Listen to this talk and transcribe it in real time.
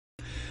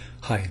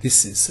Hi,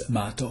 this is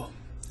Mato.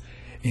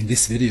 In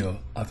this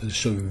video I will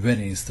show you a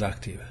very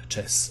instructive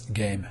chess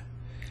game.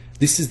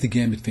 This is the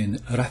game between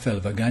Rafael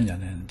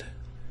Vaganian and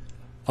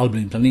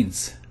Albin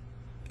Planinc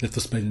that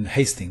was played in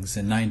Hastings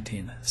in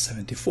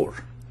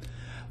 1974.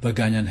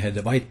 Vaganian had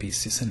the white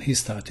pieces and he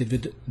started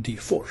with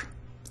d4.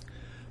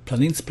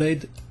 Planinc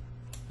played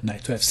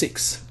knight to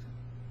f6,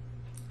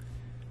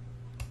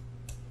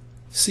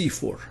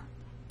 c4,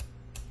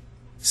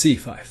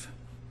 c5,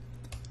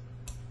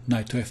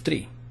 knight to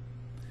f3.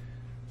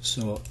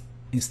 So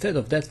instead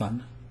of that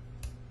one,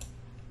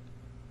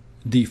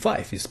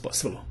 d5 is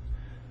possible.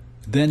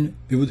 Then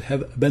we would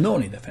have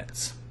Benoni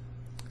defense.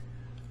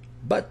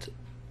 But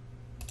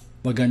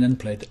Vaganian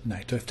played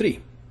knight to f3.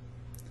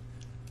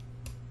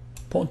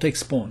 Pawn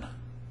takes pawn.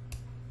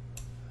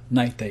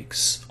 Knight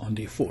takes on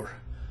d4.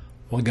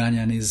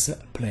 Vaganian is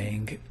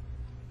playing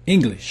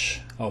English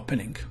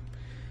opening.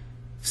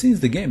 Since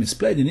the game is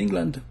played in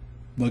England,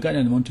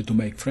 Vaganian wanted to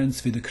make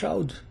friends with the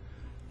crowd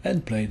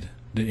and played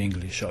the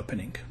English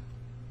opening.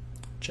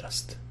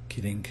 Just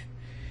kidding.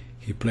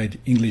 He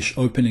played English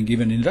opening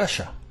even in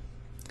Russia.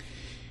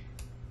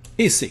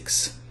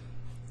 e6,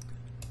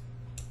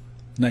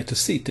 knight to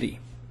c3,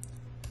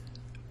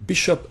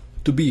 bishop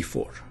to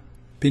b4,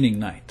 pinning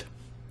knight,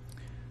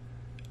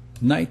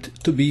 knight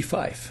to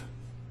b5,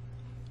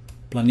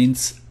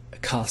 Planinc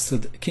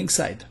castled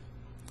kingside,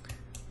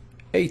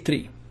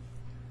 a3,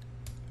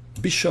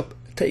 bishop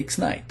takes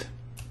knight,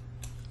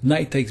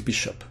 knight takes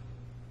bishop.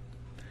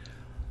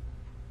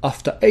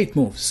 After 8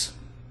 moves,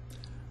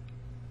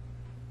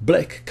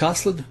 black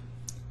castled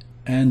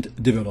and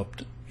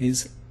developed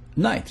his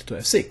knight to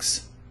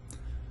f6,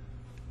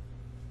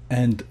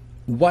 and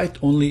white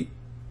only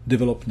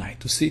developed knight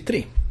to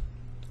c3,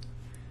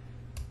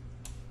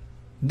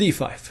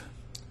 d5,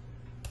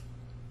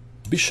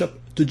 bishop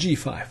to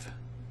g5,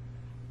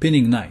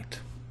 pinning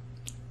knight,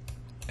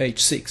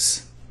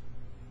 h6,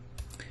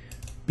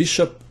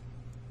 bishop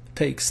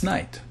takes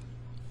knight,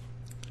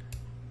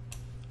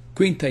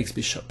 queen takes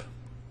bishop,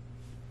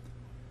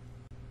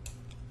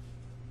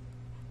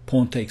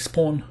 pawn takes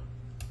pawn,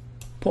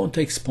 pawn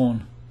takes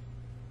pawn,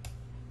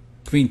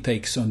 queen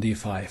takes on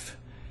d5,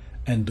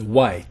 and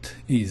white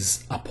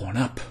is a pawn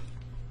up.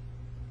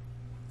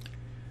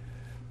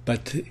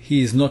 But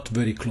he is not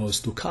very close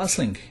to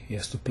castling. He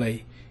has to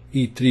play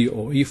e3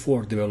 or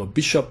e4, develop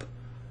bishop,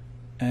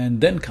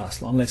 and then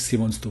castle, unless he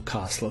wants to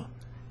castle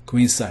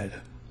queenside.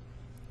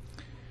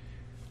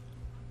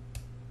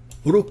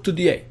 Rook to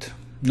d8,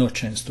 no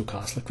chance to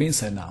castle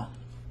queenside now.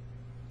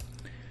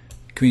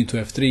 Queen to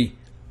f3,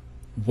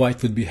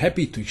 white would be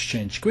happy to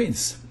exchange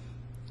queens.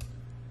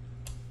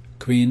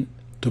 Queen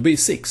to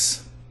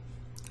b6,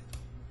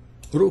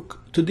 rook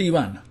to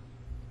d1,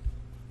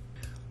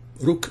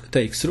 rook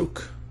takes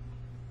rook,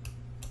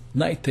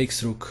 knight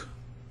takes rook,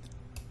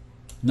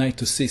 knight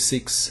to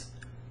c6,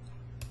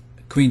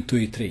 queen to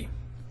e3.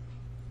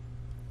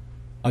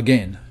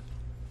 Again,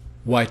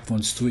 white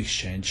wants to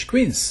exchange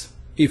queens.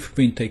 If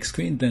queen takes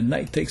queen, then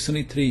knight takes on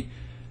e3,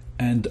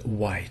 and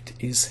white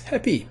is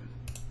happy.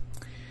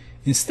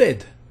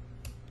 Instead,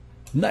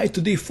 knight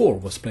to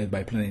d4 was played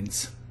by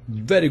Planinc.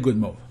 Very good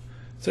move.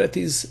 Threat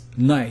is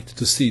knight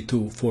to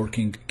c2,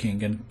 forking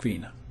king and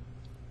queen.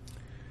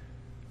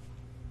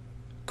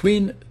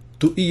 Queen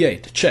to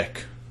e8,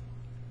 check.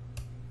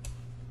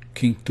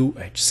 King to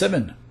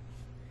h7.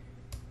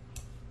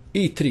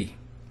 e3,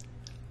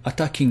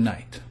 attacking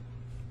knight.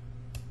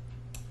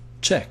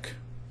 Check.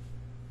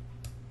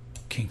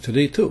 King to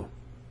d2.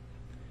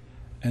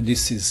 And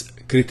this is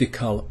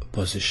critical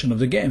position of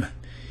the game.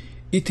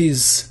 It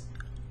is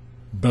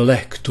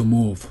black to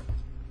move.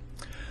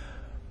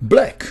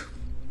 Black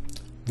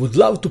would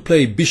love to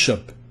play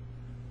bishop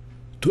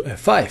to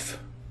f5,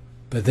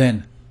 but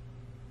then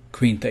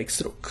queen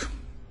takes rook.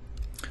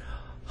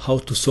 How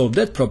to solve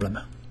that problem?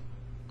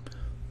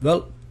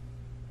 Well,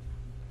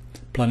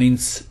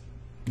 Planinc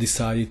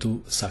decided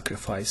to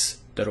sacrifice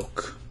the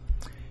rook.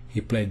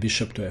 He played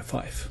bishop to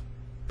f5.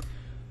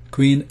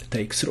 Queen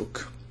takes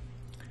rook.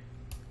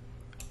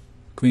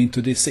 Queen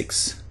to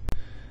d6.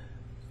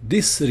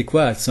 This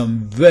required some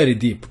very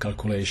deep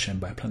calculation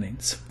by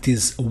Planinc. It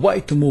is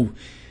white to move,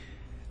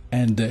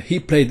 and he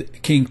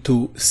played king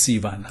to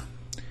c1.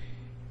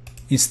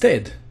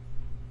 Instead,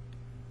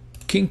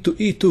 king to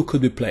e2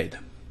 could be played.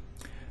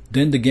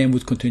 Then the game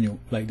would continue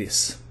like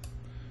this.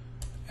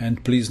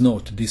 And please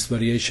note, this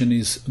variation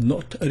is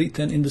not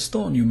written in the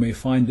stone. You may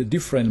find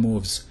different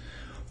moves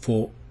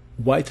for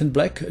white and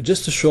black,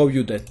 just to show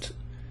you that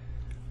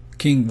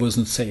king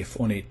wasn't safe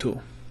on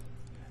e2.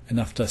 And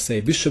after,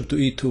 say, bishop to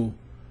e2,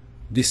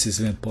 this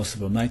is even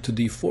possible. Knight to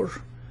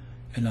d4,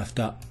 and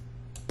after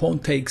pawn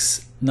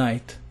takes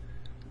knight,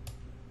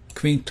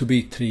 queen to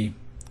b3,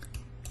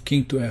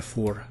 king to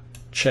f4,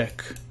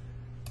 check,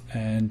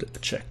 and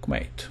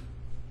checkmate.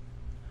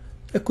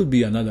 There could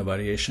be another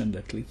variation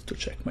that leads to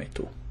checkmate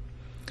too.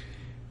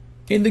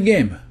 In the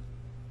game,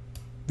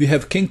 we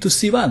have king to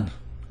c1,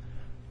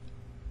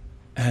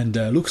 and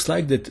looks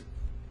like that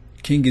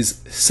king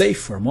is safe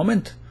for a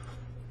moment.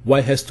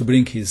 White has to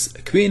bring his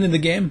queen in the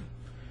game.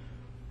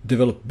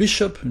 develop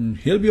bishop and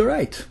he'll be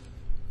alright.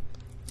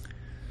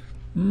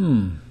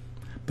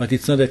 But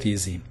it's not that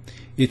easy.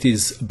 It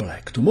is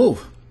black to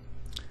move.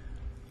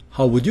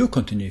 How would you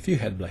continue if you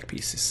had black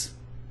pieces?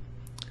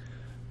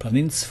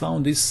 Planinc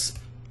found this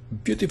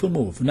beautiful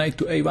move, knight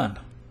to a1.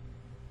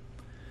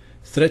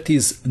 Threat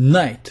is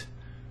knight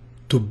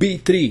to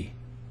b3,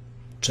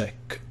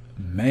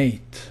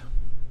 checkmate.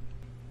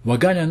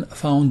 Vaganian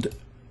found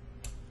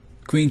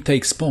queen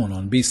takes pawn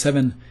on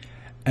b7,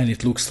 and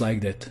it looks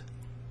like that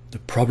the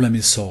problem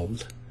is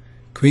solved.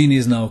 Queen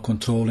is now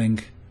controlling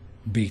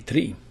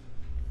b3.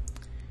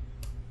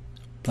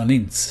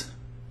 Planinc,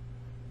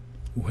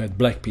 who had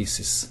black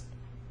pieces,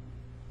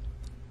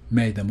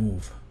 made a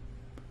move,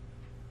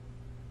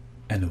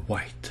 and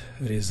white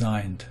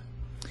resigned.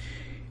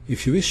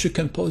 If you wish, you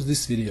can pause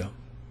this video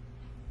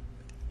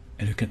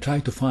and you can try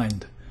to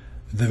find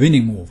the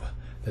winning move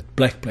that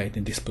black played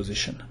in this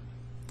position.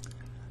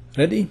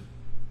 Ready?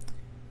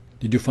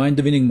 Did you find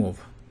the winning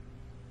move?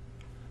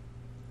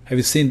 Have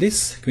you seen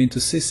this? Queen to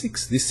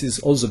c6. This is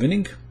also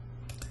winning.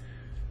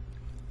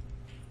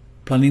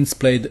 Planinc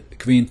played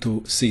queen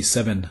to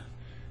c7.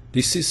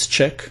 This is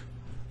check,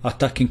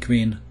 attacking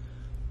queen.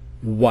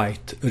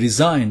 White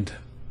resigned.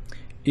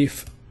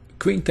 If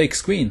queen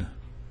takes queen,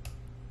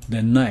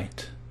 then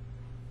knight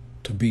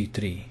to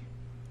b3,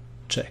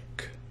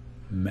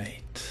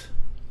 checkmate.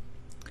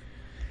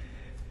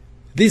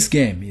 This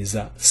game is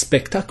a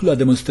spectacular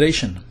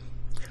demonstration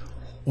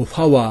of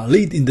how a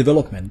lead in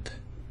development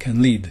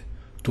can lead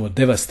to a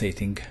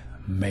devastating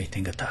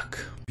mating attack.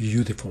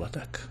 Beautiful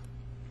attack.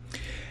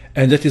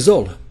 And that is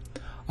all.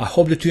 I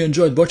hope that you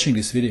enjoyed watching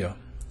this video.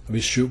 I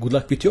wish you good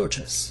luck with your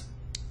chess,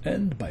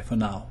 and bye for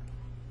now.